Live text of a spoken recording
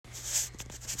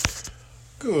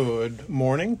Good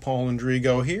morning, Paul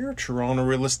Andrigo here, Toronto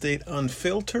Real Estate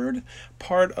Unfiltered,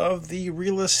 part of the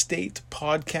Real Estate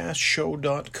Podcast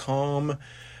Show.com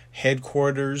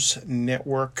headquarters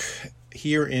network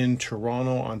here in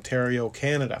Toronto, Ontario,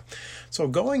 Canada. So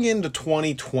going into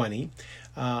 2020,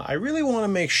 I really want to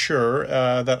make sure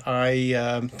that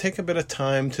I take a bit of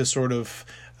time to sort of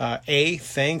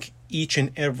thank each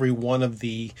and every one of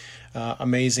the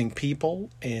amazing people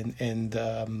and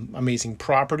amazing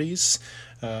properties,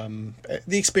 the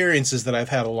experiences that I've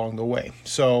had along the way.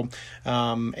 So,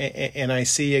 and I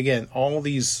see again all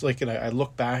these, I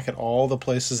look back at all the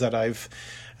places that I've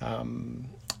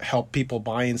helped people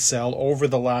buy and sell over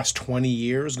the last 20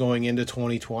 years going into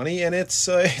 2020, and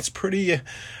it's pretty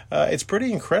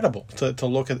incredible to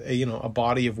look at a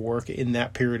body of work in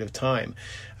that period of time.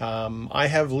 I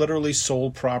have literally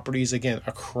sold properties again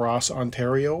across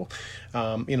Ontario,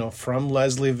 from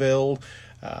Leslieville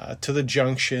to the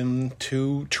Junction,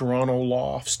 to Toronto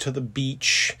Lofts, to the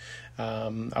beach,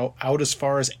 out as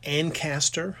far as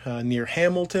Ancaster, near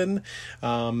Hamilton,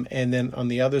 and then on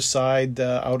the other side,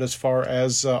 out as far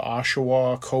as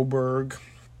Oshawa, Cobourg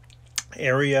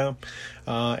area,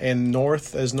 and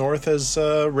north as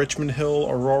Richmond Hill,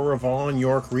 Aurora, Vaughan,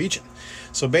 York region.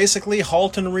 So basically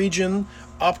Halton region,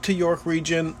 up to York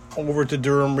region, over to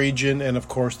Durham region, and of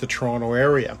course the Toronto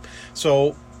area.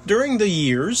 So during the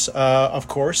years,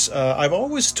 I've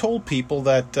always told people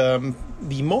that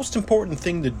the most important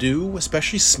thing to do,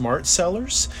 especially smart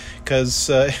sellers, because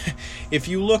if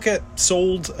you look at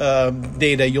sold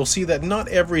data, you'll see that not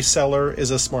every seller is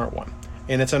a smart one.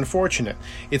 And it's unfortunate.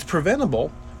 It's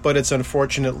preventable, but it's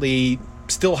unfortunately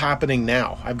still happening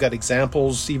now. I've got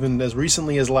examples even as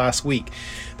recently as last week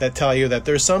that tell you that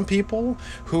there's some people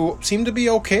who seem to be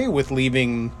okay with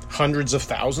leaving hundreds of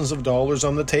thousands of dollars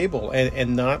on the table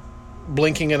and not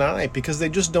blinking an eye because they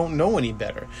just don't know any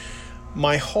better.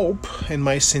 My hope and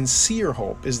my sincere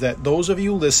hope is that those of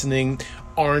you listening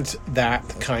aren't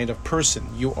that kind of person.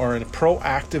 You are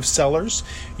proactive sellers.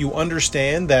 You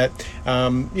understand that,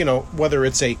 whether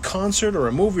it's a concert or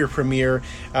a movie premiere,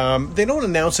 they don't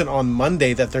announce it on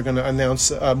Monday that they're going to announce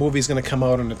a movie's going to come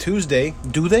out on a Tuesday,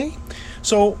 do they?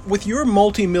 So with your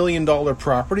multi-million-dollar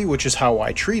property, which is how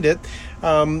I treat it,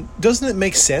 doesn't it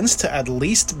make sense to at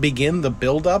least begin the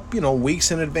build-up,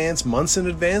 weeks in advance, months in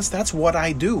advance? That's what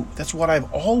I do. That's what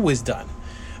I've always done.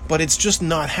 But it's just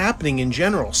not happening in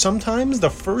general. Sometimes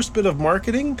the first bit of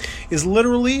marketing is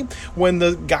literally when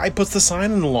the guy puts the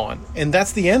sign in the lawn, and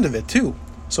that's the end of it too.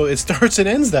 So it starts and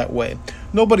ends that way.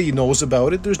 Nobody knows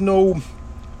about it. There's no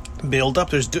build-up.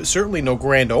 There's certainly no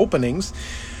grand openings.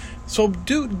 So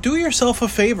do yourself a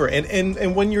favor,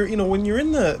 and when you're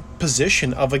in the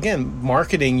position of, again,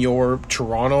 marketing your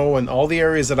Toronto and all the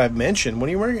areas that I've mentioned, when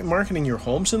you're marketing your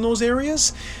homes in those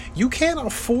areas, you can't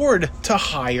afford to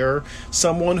hire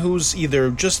someone who's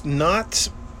either just not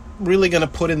really going to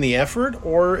put in the effort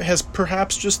or has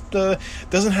perhaps just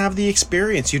doesn't have the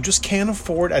experience. You just can't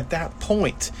afford at that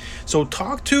point. So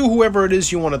talk to whoever it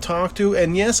is you want to talk to.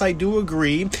 And yes, I do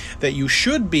agree that you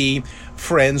should be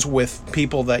friends with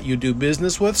people that you do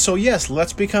business with. So yes,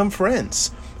 let's become friends.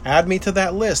 Add me to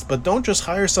that list, but don't just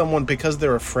hire someone because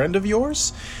they're a friend of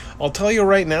yours. I'll tell you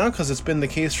right now, because it's been the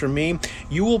case for me,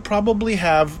 you will probably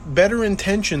have better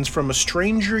intentions from a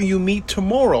stranger you meet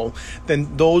tomorrow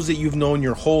than those that you've known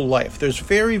your whole life. There's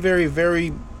very, very,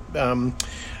 very,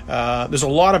 there's a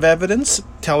lot of evidence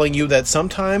telling you that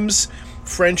sometimes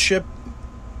friendship,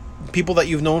 people that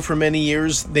you've known for many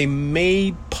years, they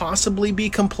may possibly be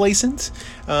complacent,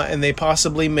 and they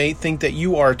possibly may think that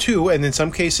you are too, and in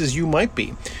some cases you might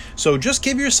be. So just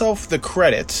give yourself the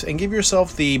credit and give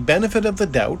yourself the benefit of the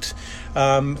doubt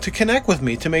to connect with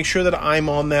me to make sure that I'm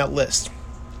on that list.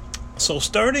 So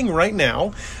starting right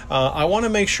now, I want to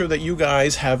make sure that you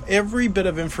guys have every bit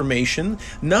of information,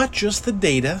 not just the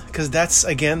data, because that's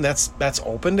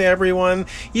open to everyone.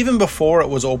 Even before it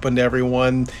was open to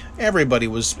everyone, everybody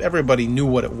knew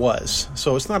what it was.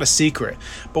 So it's not a secret.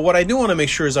 But what I do want to make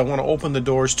sure is I want to open the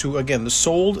doors to, again, the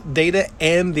sold data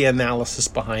and the analysis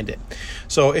behind it.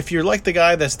 So if you're like the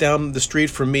guy that's down the street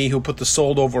from me who put the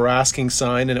sold over asking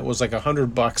sign and it was like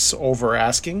 $100 over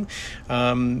asking,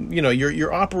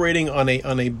 you're operating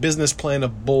on a business plan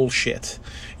of bullshit.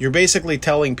 You're basically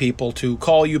telling people to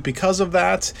call you because of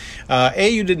that. A,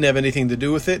 you didn't have anything to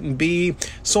do with it, and B,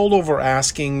 sold over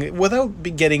asking without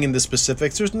getting into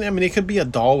specifics. It could be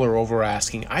 $1 over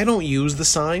asking. I don't use the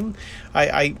sign.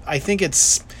 I think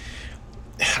it's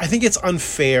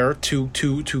unfair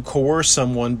to coerce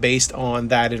someone based on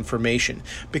that information,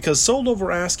 because sold over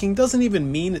asking doesn't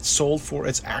even mean it's sold for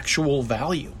its actual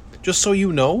value. Just so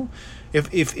you know,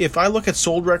 If I look at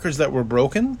sold records that were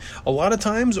broken, a lot of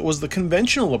times it was the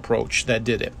conventional approach that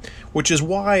did it, which is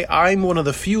why I'm one of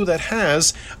the few that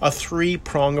has a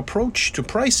 3-prong approach to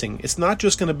pricing. It's not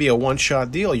just going to be a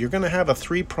one-shot deal. You're going to have a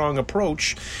 3-prong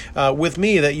approach with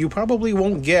me that you probably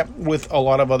won't get with a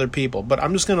lot of other people. But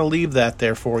I'm just going to leave that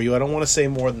there for you. I don't want to say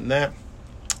more than that.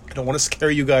 I don't want to scare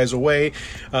you guys away.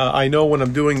 I know when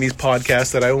I'm doing these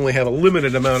podcasts that I only have a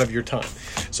limited amount of your time.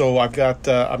 So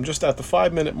I'm just at the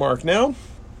 5-minute mark now.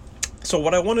 So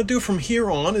what I want to do from here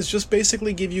on is just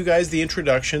basically give you guys the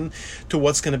introduction to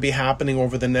what's going to be happening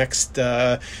over the next,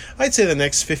 I'd say the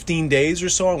next 15 days or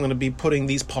so. I'm going to be putting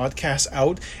these podcasts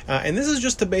out. And this is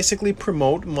just to basically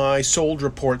promote my sold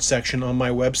report section on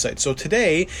my website. So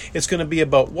today it's going to be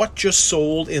about what just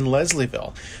sold in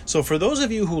Leslieville. So for those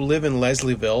of you who live in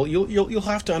Leslieville, you'll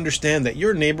have to understand that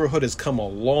your neighborhood has come a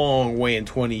long way in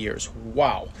 20 years.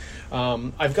 Wow.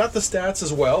 I've got the stats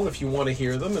as well if you want to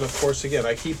hear them, and of course, again,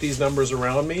 I keep these numbers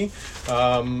around me.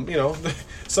 Some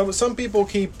people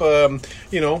keep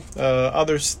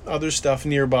other stuff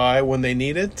nearby when they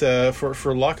need it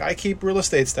for luck. I keep real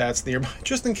estate stats nearby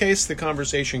just in case the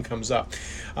conversation comes up.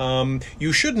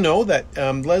 You should know that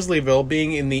Leslieville,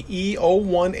 being in the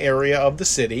E01 area of the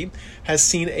city, has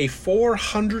seen a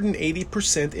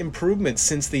 480% improvement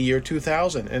since the year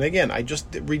 2000. And again, I just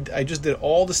did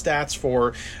all the stats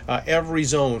for every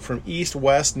zone from east,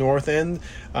 west, north, and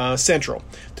central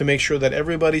to make sure that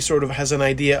everybody sort of has an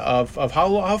idea of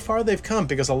how far they've come,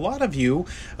 because a lot of you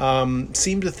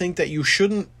seem to think that you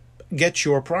shouldn't get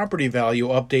your property value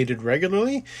updated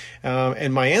regularly.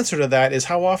 And my answer to that is,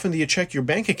 how often do you check your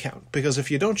bank account? Because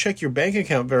if you don't check your bank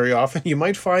account very often, you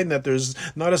might find that there's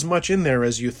not as much in there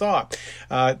as you thought.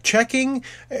 Checking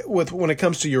when it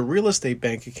comes to your real estate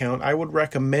bank account, I would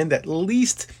recommend at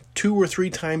least 2 or 3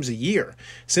 times a year,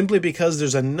 simply because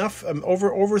there's enough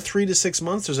over 3 to 6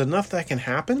 months, there's enough that can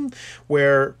happen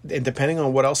where, and depending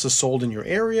on what else is sold in your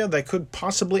area, that could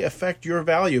possibly affect your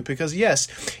value. Because yes,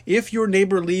 if your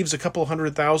neighbor leaves a couple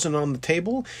 $100,000 on the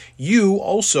table, you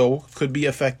also could be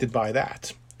affected by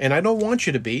that. And I don't want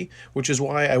you to be, which is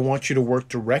why I want you to work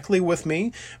directly with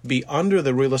me, be under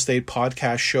the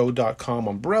realestatepodcastshow.com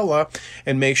umbrella,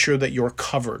 and make sure that you're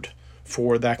covered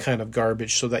for that kind of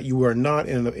garbage, so that you are not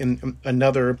in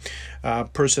another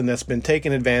person that's been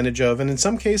taken advantage of. And in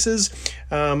some cases,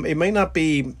 it might not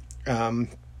be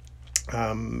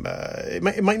it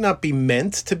might not be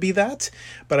meant to be that,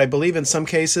 but I believe in some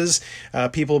cases,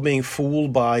 people being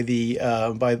fooled by the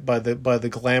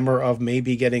glamour of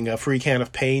maybe getting a free can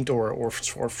of paint or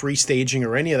free staging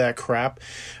or any of that crap.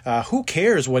 Who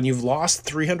cares when you've lost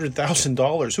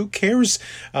 $300,000? Who cares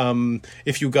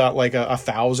if you got like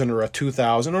 $1,000 or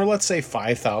 $2,000 or let's say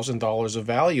 $5,000 of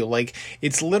value? Like,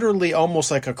 it's literally almost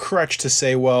like a crutch to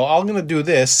say, well, I'm going to do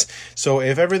this, so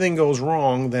if everything goes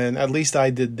wrong, then at least I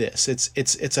did this.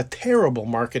 It's a terrible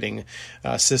marketing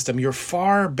system. You're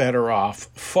far better off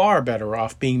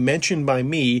being mentioned by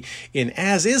me in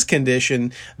as-is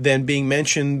condition than being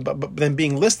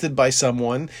listed by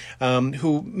someone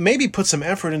who maybe put some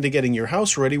effort into getting your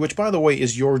house ready, which, by the way,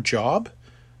 is your job.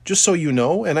 Just so you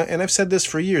know, and I've said this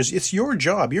for years, it's your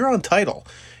job. You're on title.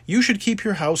 You should keep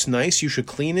your house nice. You should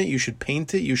clean it. You should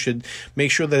paint it. You should make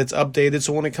sure that it's updated,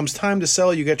 so when it comes time to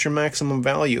sell, you get your maximum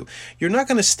value. You're not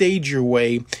going to stage your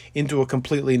way into a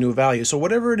completely new value. So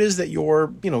whatever it is that you're,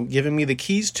 giving me the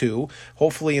keys to,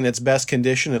 hopefully in its best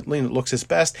condition, it looks its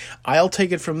best, I'll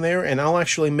take it from there, and I'll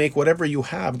actually make whatever you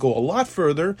have go a lot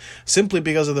further, simply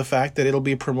because of the fact that it'll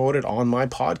be promoted on my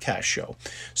podcast show.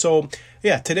 So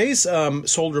yeah, today's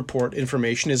sold report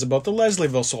information is about the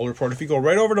Leslieville sold report. If you go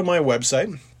right over to my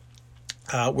website,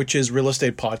 which is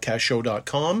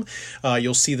realestatepodcastshow.com.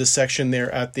 You'll see the section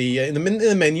there at in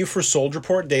the menu for Sold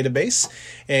Report database,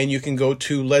 and you can go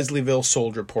to Leslieville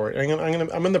Sold Report.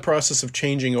 I'm in the process of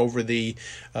changing over the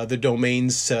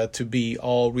domains to be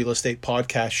all Real Estate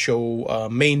Podcast Show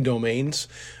main domains.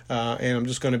 And I'm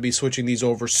just going to be switching these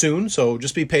over soon, so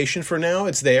just be patient for now.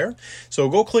 It's there, so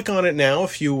go click on it now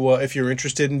if you're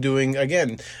interested in doing,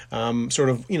 again, sort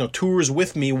of tours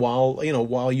with me while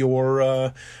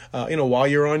you're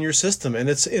on your system. And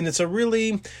it's a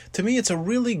really, to me, it's a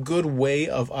really good way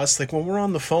of us, like when we're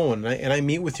on the phone and I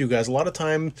meet with you guys. A lot of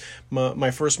time,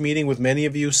 my first meeting with many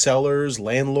of you, sellers,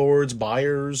 landlords,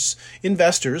 buyers,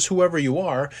 investors, whoever you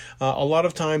are, a lot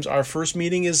of times our first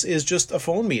meeting is just a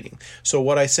phone meeting. So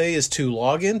what I say is to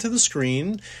log into the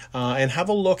screen and have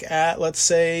a look at, let's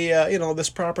say, this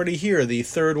property here, the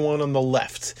third one on the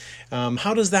left.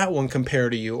 How does that one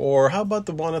compare to you? Or how about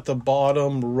the one at the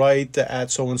bottom right at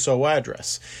so-and-so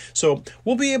address? So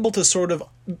we'll be able to sort of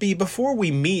before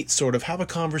we meet, sort of have a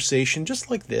conversation just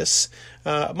like this.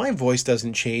 My voice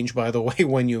doesn't change, by the way,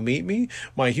 when you meet me.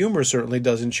 My humor certainly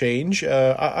doesn't change.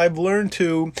 I've learned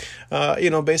to,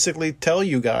 basically tell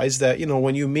you guys that,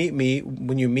 when you meet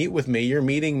with me, you're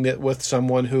meeting with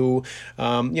someone who,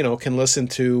 can listen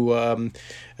to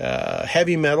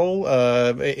heavy metal.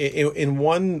 In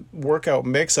one workout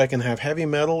mix, I can have heavy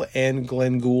metal and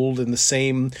Glenn Gould in the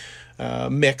same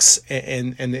mix,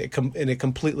 and it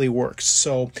completely works.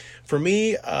 So for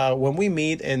me, when we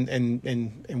meet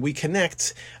and we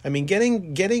connect, I mean,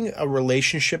 getting a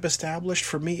relationship established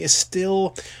for me is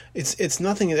still, it's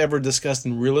nothing ever discussed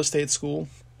in real estate school.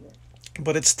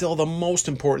 But it's still the most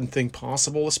important thing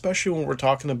possible, especially when we're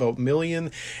talking about million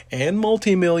and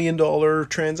multi-million dollar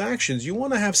transactions. You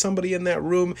want to have somebody in that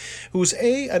room who's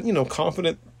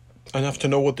confident enough to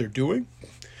know what they're doing,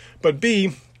 but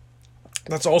B,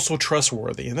 that's also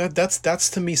trustworthy. And that's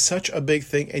to me such a big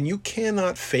thing, and you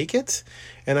cannot fake it.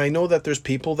 And I know that there's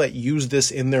people that use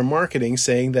this in their marketing,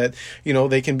 saying that,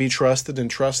 they can be trusted and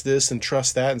trust this and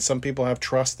trust that. And some people have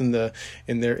trust in their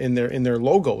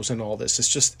logos and all this.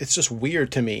 It's just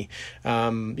weird to me,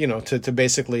 to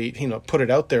basically, put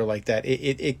it out there like that.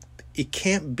 It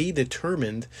can't be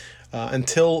determined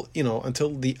until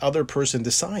the other person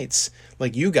decides.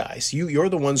 Like you guys, you're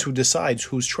the ones who decides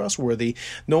who's trustworthy.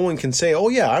 No one can say, oh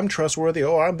yeah, I'm trustworthy.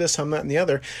 Oh, I'm this, I'm that, and the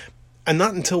other. And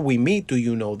not until we meet do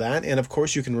you know that. And of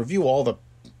course, you can review all the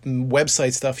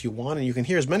website stuff you want, and you can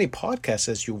hear as many podcasts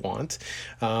as you want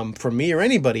from me or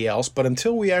anybody else, but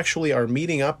until we actually are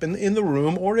meeting up in the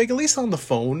room, or at least on the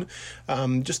phone,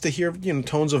 just to hear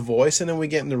tones of voice, and then we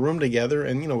get in the room together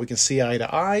and we can see eye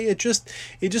to eye, it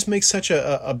just makes such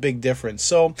a big difference.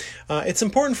 So it's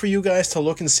important for you guys to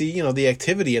look and see the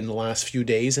activity in the last few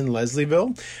days in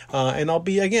Leslieville, and I'll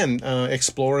be again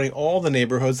exploring all the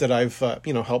neighborhoods that I've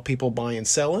helped people buy and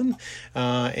sell in,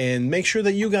 and make sure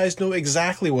that you guys know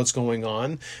exactly what's going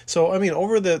on. So I mean,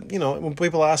 over the when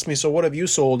people ask me, so what have you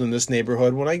sold in this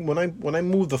neighborhood, when I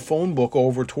move the phone book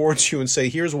over towards you and say,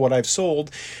 here's what I've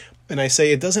sold, and I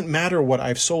say it doesn't matter what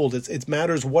I've sold. It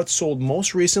matters what sold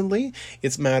most recently.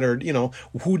 It's mattered,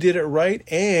 who did it right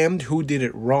and who did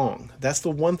it wrong. That's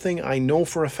the one thing I know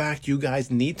for a fact you guys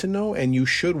need to know, and you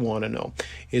should want to know,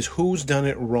 is who's done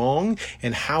it wrong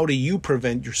and how do you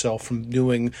prevent yourself from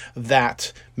doing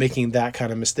that, making that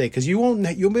kind of mistake. Because you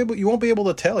won't be able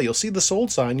to tell. You'll see the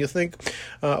sold sign. You'll think,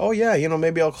 oh yeah,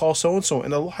 maybe I'll call so and so.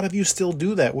 And a lot of you still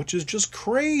do that, which is just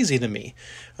crazy to me.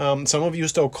 Some of you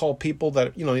still call people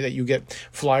that that you get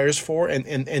flyers for,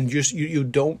 and just you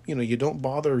don't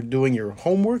bother doing your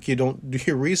homework. You don't do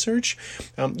your research.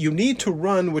 You need to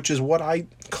run, which is what I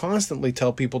constantly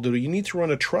tell people to do. You need to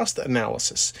run a trust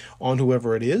analysis on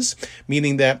whoever it is,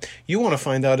 meaning that you want to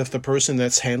find out if the person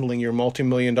that's handling your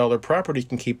multi-million-dollar property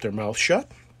can keep their mouth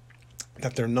shut,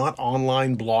 that they're not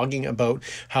online blogging about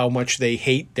how much they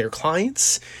hate their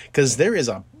clients, because there is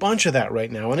a bunch of that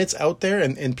right now, and it's out there,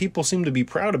 and people seem to be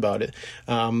proud about it.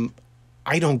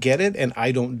 I don't get it, and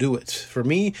I don't do it. For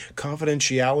me,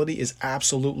 confidentiality is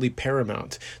absolutely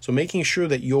paramount. So making sure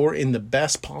that you're in the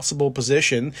best possible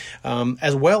position,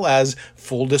 as well as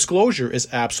full disclosure, is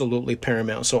absolutely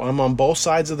paramount. So I'm on both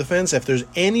sides of the fence. If there's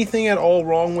anything at all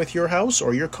wrong with your house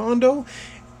or your condo,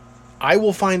 I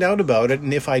will find out about it,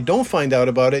 and if I don't find out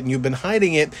about it and you've been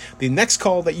hiding it, the next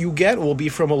call that you get will be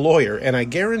from a lawyer, and I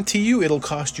guarantee you it'll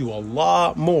cost you a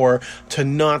lot more to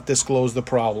not disclose the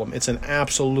problem. It's an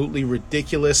absolutely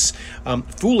ridiculous,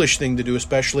 foolish thing to do,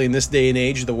 especially in this day and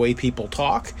age, the way people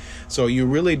talk. So you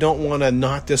really don't want to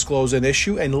not disclose an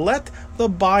issue, and let the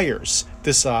buyers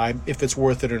decide if it's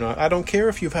worth it or not. I don't care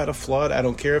if you've had a flood. I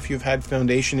don't care if you've had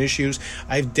foundation issues.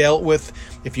 I've dealt with,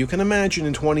 if you can imagine,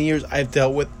 in 20 years, I've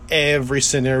dealt with every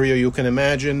scenario you can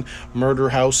imagine: murder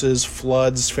houses,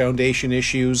 floods, foundation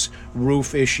issues,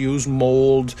 roof issues,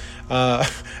 mold,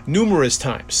 numerous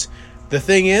times. The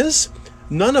thing is,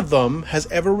 none of them has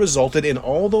ever resulted, in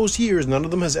all those years, none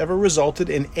of them has ever resulted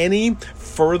in any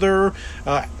further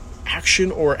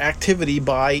action or activity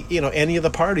by any of the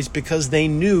parties, because they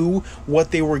knew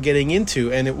what they were getting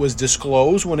into, and it was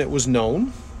disclosed when it was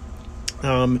known.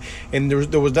 And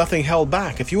there was nothing held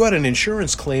back. If you had an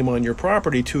insurance claim on your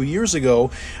property 2 years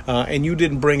ago, and you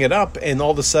didn't bring it up, and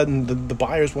all of a sudden the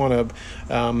buyers want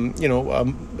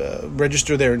to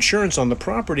register their insurance on the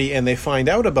property, and they find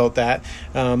out about that,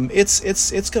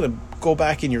 it's going to go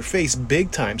back in your face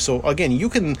big time. So again, you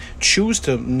can choose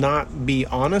to not be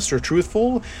honest or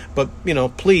truthful, but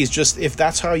please, just if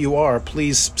that's how you are,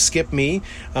 please skip me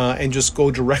and just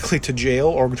go directly to jail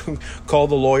or call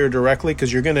the lawyer directly,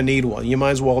 because you're going to need one. You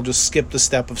might as well just skip the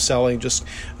step of selling. Just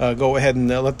go ahead and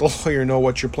let the lawyer know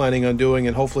what you're planning on doing,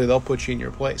 and hopefully they'll put you in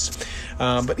your place.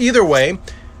 But either way,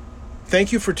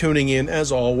 thank you for tuning in.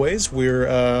 As always, we're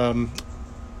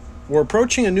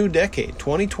approaching a new decade.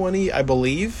 2020, I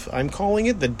believe, I'm calling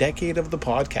it the decade of the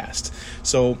podcast.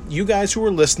 So you guys who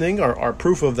are listening are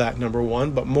proof of that, number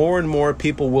one, but more and more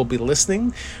people will be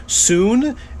listening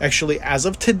soon. Actually, as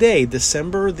of today,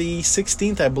 December the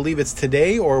 16th, I believe it's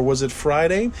today, or was it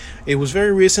Friday? It was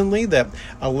very recently that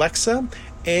Alexa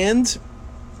and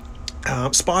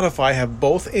Spotify have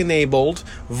both enabled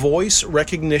voice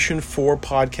recognition for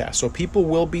podcasts. So people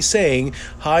will be saying,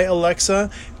 "Hi Alexa,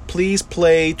 please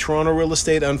play Toronto Real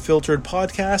Estate Unfiltered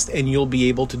podcast," and you'll be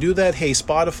able to do that. "Hey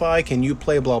Spotify, can you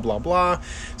play blah blah blah?"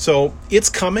 So it's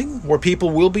coming where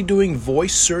people will be doing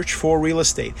voice search for real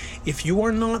estate. If you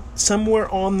are not somewhere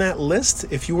on that list,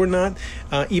 if you are not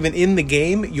even in the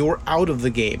game, you're out of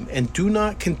the game, and do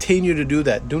not continue to do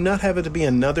that. Do not have it to be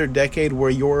another decade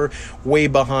where you're way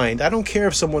behind. I don't care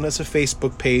if someone has a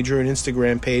Facebook page or an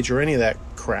Instagram page or any of that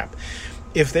crap.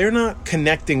 If they're not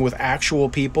connecting with actual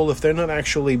people, if they're not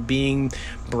actually being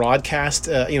broadcast,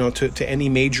 to any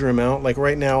major amount, like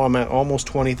right now I'm at almost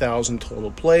 20,000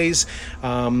 total plays.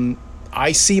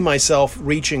 I see myself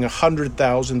reaching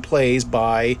 100,000 plays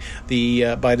by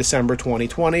December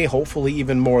 2020, hopefully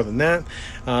even more than that.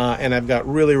 And I've got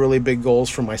really, really big goals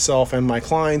for myself and my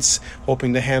clients,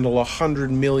 hoping to handle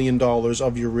 $100 million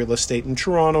of your real estate in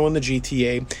Toronto and the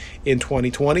GTA in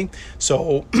 2020.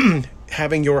 So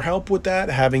having your help with that,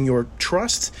 having your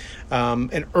trust,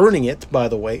 and earning it, by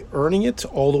the way, earning it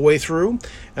all the way through,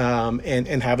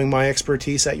 and having my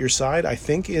expertise at your side, I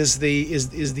think is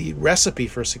the recipe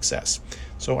for success.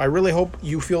 So I really hope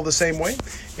you feel the same way,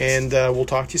 and we'll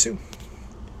talk to you soon.